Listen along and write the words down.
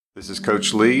This is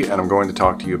Coach Lee, and I'm going to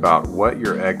talk to you about what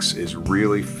your ex is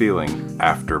really feeling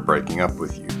after breaking up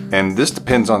with you. And this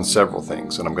depends on several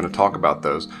things, and I'm going to talk about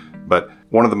those. But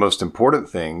one of the most important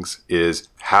things is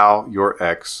how your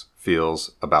ex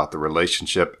feels about the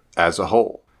relationship as a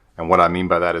whole. And what I mean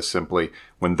by that is simply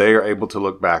when they are able to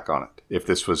look back on it. If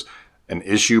this was an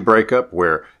issue breakup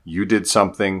where you did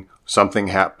something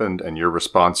happened, and your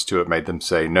response to it made them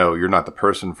say, "No, you're not the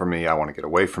person for me. I want to get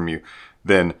away from you,"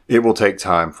 then it will take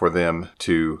time for them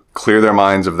to clear their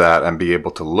minds of that and be able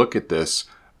to look at this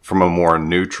from a more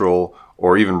neutral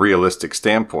or even realistic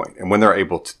standpoint. And when they're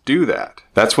able to do that,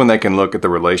 that's when they can look at the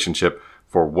relationship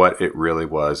for what it really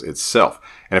was itself.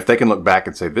 And if they can look back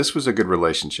and say, this was a good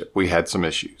relationship, we had some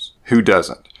issues. Who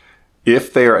doesn't?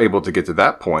 If they are able to get to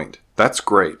that point, that's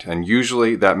great. And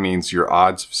usually that means your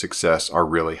odds of success are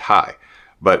really high.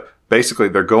 But basically,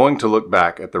 they're going to look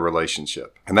back at the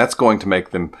relationship, and that's going to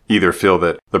make them either feel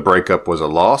that the breakup was a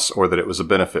loss or that it was a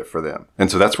benefit for them. And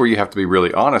so that's where you have to be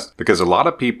really honest, because a lot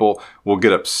of people will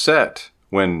get upset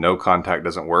when no contact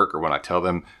doesn't work, or when I tell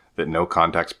them that no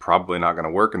contact's probably not going to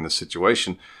work in this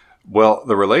situation. Well,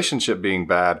 the relationship being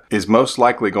bad is most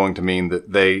likely going to mean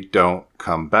that they don't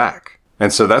come back.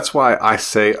 And so that's why I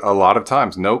say a lot of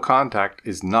times, no contact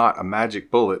is not a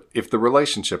magic bullet if the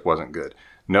relationship wasn't good.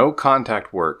 No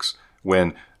contact works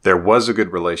when there was a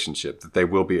good relationship that they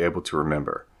will be able to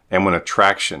remember, and when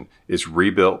attraction is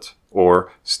rebuilt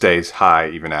or stays high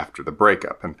even after the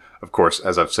breakup. And of course,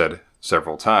 as I've said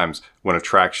several times, when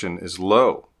attraction is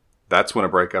low, that's when a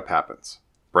breakup happens.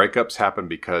 Breakups happen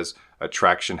because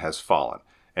attraction has fallen.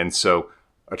 And so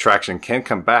attraction can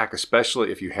come back,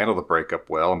 especially if you handle the breakup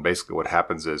well. And basically what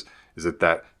happens is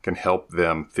that can help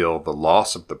them feel the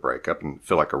loss of the breakup and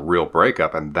feel like a real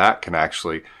breakup. And that can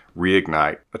actually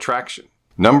reignite attraction.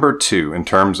 Number 2, in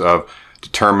terms of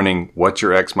determining what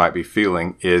your ex might be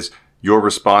feeling, is your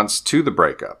response to the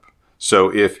breakup.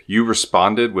 So if you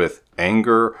responded with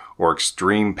anger or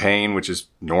extreme pain, which is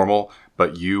normal,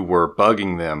 but you were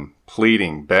bugging them,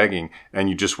 pleading, begging, and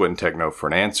you just wouldn't take no for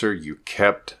an answer, you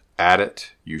kept at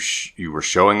it, you were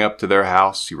showing up to their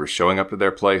house, you were showing up to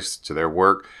their place, to their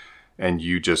work, and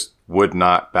you just would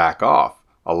not back off.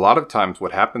 A lot of times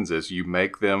what happens is you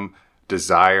make them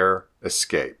desire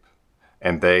escape,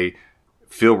 and they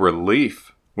feel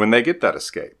relief when they get that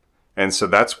escape. And so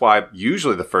that's why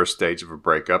usually the first stage of a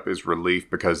breakup is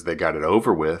relief, because they got it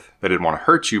over with. They didn't want to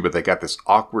hurt you, but they got this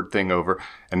awkward thing over,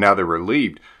 and now they're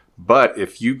relieved. But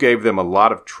if you gave them a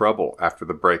lot of trouble after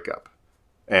the breakup,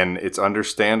 and it's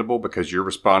understandable because you're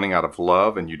responding out of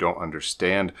love and you don't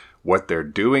understand what they're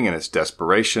doing, and it's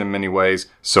desperation in many ways.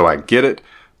 So I get it,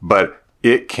 but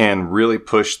it can really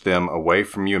push them away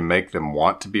from you and make them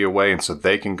want to be away. And so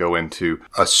they can go into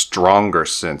a stronger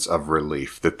sense of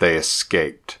relief that they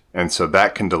escaped. And so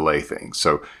that can delay things.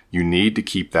 So you need to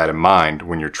keep that in mind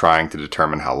when you're trying to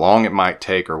determine how long it might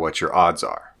take or what your odds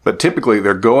are. But typically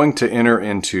they're going to enter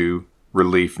into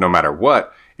relief no matter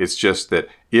what. It's just that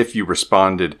if you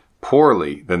responded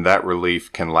poorly, then that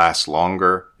relief can last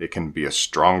longer. It can be a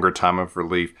stronger time of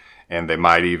relief, and they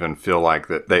might even feel like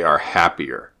that they are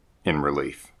happier in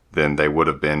relief than they would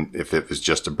have been if it was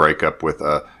just a breakup with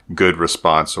a good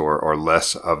response or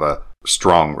less of a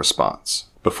strong response.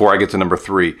 Before I get to number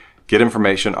 3, get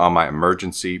information on my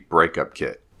emergency breakup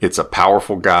kit. It's a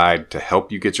powerful guide to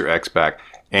help you get your ex back.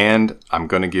 And I'm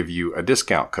going to give you a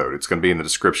discount code. It's going to be in the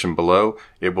description below.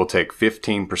 It will take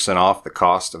 15% off the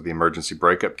cost of the emergency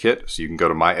breakup kit. So you can go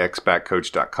to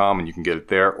myexbackcoach.com and you can get it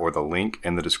there, or the link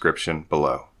in the description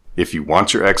below. If you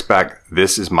want your ex back,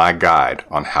 this is my guide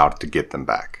on how to get them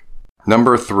back.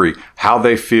 Number 3, how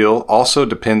they feel also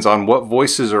depends on what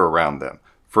voices are around them.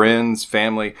 Friends,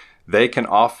 family, they can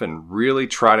often really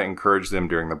try to encourage them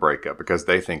during the breakup because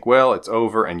they think, well, it's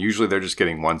over, and usually they're just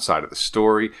getting one side of the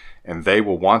story, and they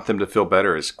will want them to feel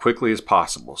better as quickly as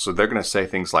possible. So they're going to say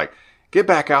things like, get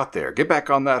back out there, get back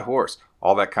on that horse,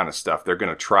 all that kind of stuff. They're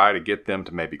going to try to get them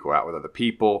to maybe go out with other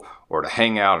people or to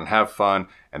hang out and have fun,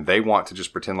 and they want to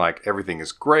just pretend like everything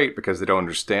is great because they don't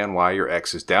understand why your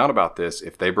ex is down about this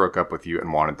if they broke up with you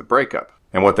and wanted the breakup.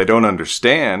 And what they don't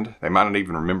understand, they might not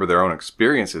even remember their own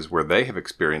experiences where they have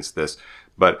experienced this,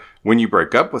 but when you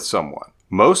break up with someone,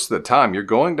 most of the time you're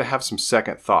going to have some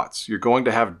second thoughts. You're going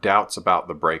to have doubts about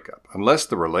the breakup. Unless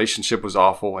the relationship was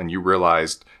awful and you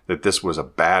realized that this was a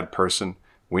bad person,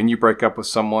 when you break up with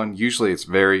someone, usually it's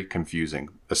very confusing,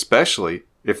 especially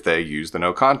if they use the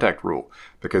no contact rule,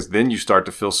 because then you start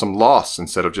to feel some loss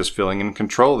instead of just feeling in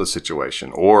control of the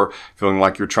situation or feeling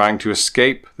like you're trying to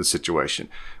escape the situation.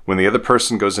 When the other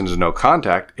person goes into no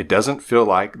contact, it doesn't feel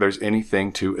like there's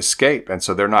anything to escape. And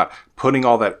so they're not putting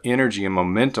all that energy and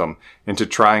momentum into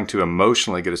trying to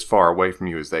emotionally get as far away from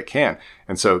you as they can.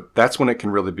 And so that's when it can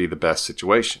really be the best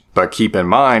situation. But keep in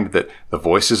mind that the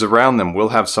voices around them will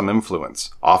have some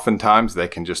influence. Oftentimes they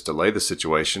can just delay the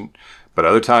situation, but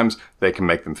other times they can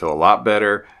make them feel a lot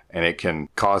better. And it can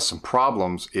cause some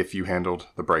problems if you handled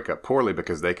the breakup poorly,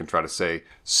 because they can try to say,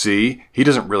 see, he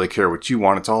doesn't really care what you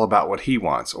want. It's all about what he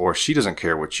wants. Or she doesn't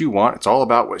care what you want. It's all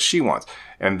about what she wants.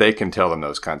 And they can tell them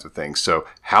those kinds of things. So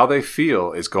how they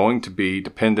feel is going to be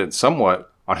dependent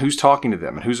somewhat on who's talking to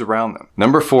them and who's around them.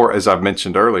 Number 4, as I've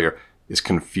mentioned earlier, is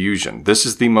confusion. This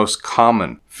is the most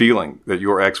common feeling that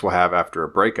your ex will have after a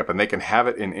breakup, and they can have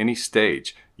it in any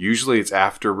stage. Usually it's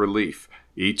after relief.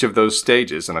 Each of those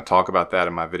stages, and I talk about that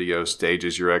in my video,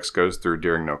 stages your ex goes through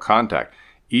during no contact,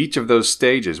 each of those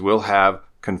stages will have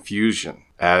confusion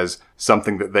as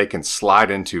something that they can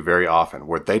slide into very often,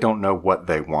 where they don't know what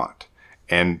they want.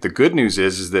 And the good news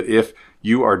is that if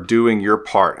you are doing your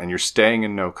part and you're staying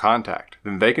in no contact,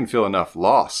 then they can feel enough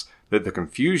loss that the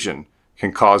confusion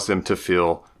can cause them to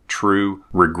feel true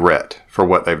regret for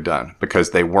what they've done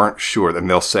because they weren't sure. Then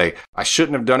they'll say, I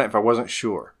shouldn't have done it if I wasn't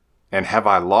sure. And have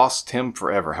I lost him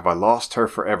forever? Have I lost her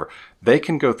forever? They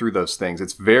can go through those things.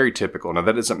 It's very typical. Now,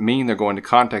 that doesn't mean they're going to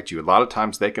contact you. A lot of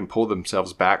times they can pull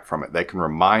themselves back from it. They can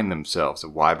remind themselves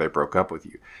of why they broke up with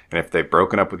you. And if they've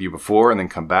broken up with you before and then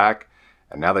come back,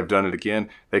 and now they've done it again,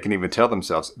 they can even tell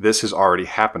themselves, this has already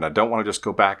happened. I don't want to just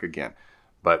go back again.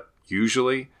 But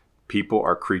usually people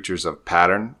are creatures of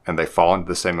pattern, and they fall into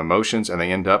the same emotions, and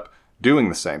they end up doing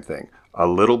the same thing. A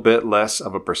little bit less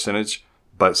of a percentage,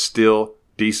 but still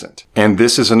decent. And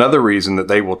this is another reason that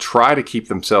they will try to keep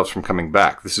themselves from coming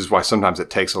back. This is why sometimes it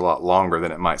takes a lot longer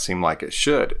than it might seem like it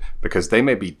should, because they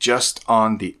may be just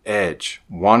on the edge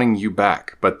wanting you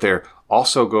back, but they're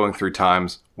also going through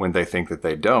times when they think that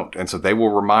they don't. And so they will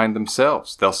remind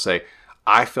themselves. They'll say,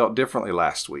 I felt differently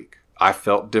last week. I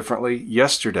felt differently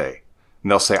yesterday. And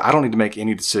they'll say, I don't need to make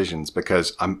any decisions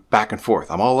because I'm back and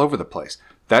forth. I'm all over the place.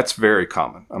 That's very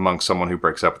common among someone who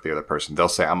breaks up with the other person. They'll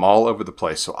say, I'm all over the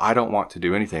place, so I don't want to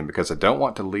do anything because I don't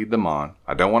want to lead them on.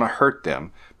 I don't want to hurt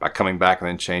them by coming back and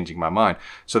then changing my mind.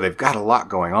 So they've got a lot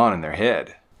going on in their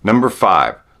head. Number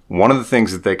 5, one of the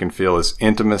things that they can feel is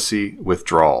intimacy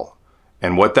withdrawal.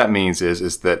 And what that means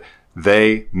is that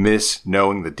they miss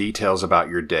knowing the details about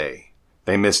your day.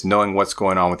 They miss knowing what's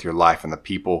going on with your life and the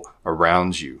people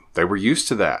around you. They were used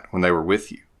to that when they were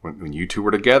with you. When you two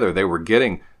were together, they were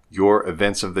getting your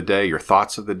events of the day, your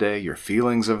thoughts of the day, your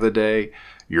feelings of the day,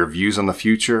 your views on the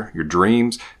future, your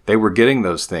dreams. They were getting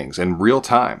those things in real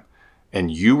time.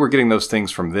 And you were getting those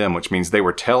things from them, which means they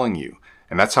were telling you.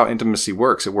 And that's how intimacy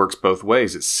works. It works both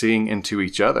ways. It's seeing into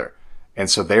each other. And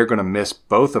so they're going to miss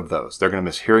both of those. They're going to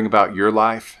miss hearing about your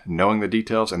life, knowing the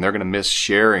details, and they're going to miss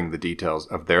sharing the details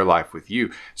of their life with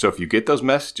you. So if you get those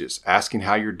messages asking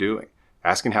how you're doing,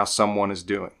 asking how someone is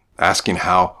doing, asking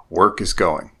how work is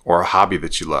going, or a hobby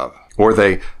that you love, or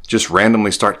they just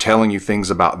randomly start telling you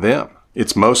things about them,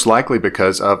 it's most likely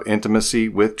because of intimacy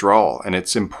withdrawal. And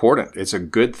it's important. It's a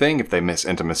good thing if they miss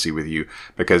intimacy with you,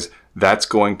 because that's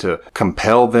going to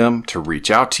compel them to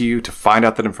reach out to you, to find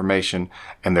out that information,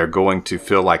 and they're going to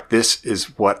feel like this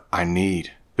is what I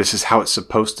need. This is how it's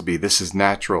supposed to be. This is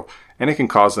natural. And it can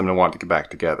cause them to want to get back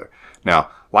together.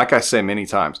 Now, like I say many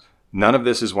times, none of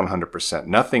this is 100%.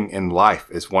 Nothing in life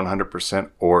is 100%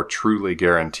 or truly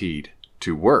guaranteed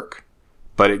to work.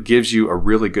 But it gives you a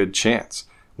really good chance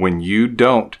when you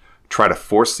don't try to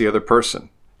force the other person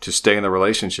to stay in the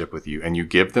relationship with you and you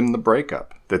give them the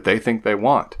breakup that they think they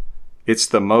want. It's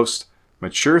the most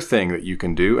mature thing that you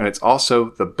can do, and it's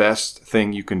also the best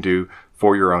thing you can do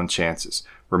for your own chances.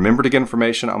 Remember to get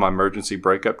information on my emergency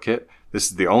breakup kit.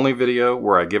 This is the only video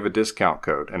where I give a discount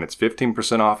code, and it's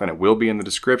 15% off, and it will be in the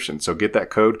description. So get that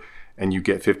code and you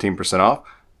get 15% off.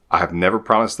 I have never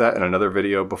promised that in another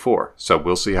video before, so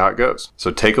we'll see how it goes.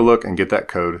 So take a look and get that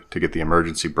code to get the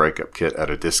emergency breakup kit at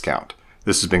a discount.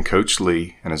 This has been Coach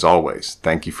Lee, and as always,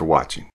 thank you for watching.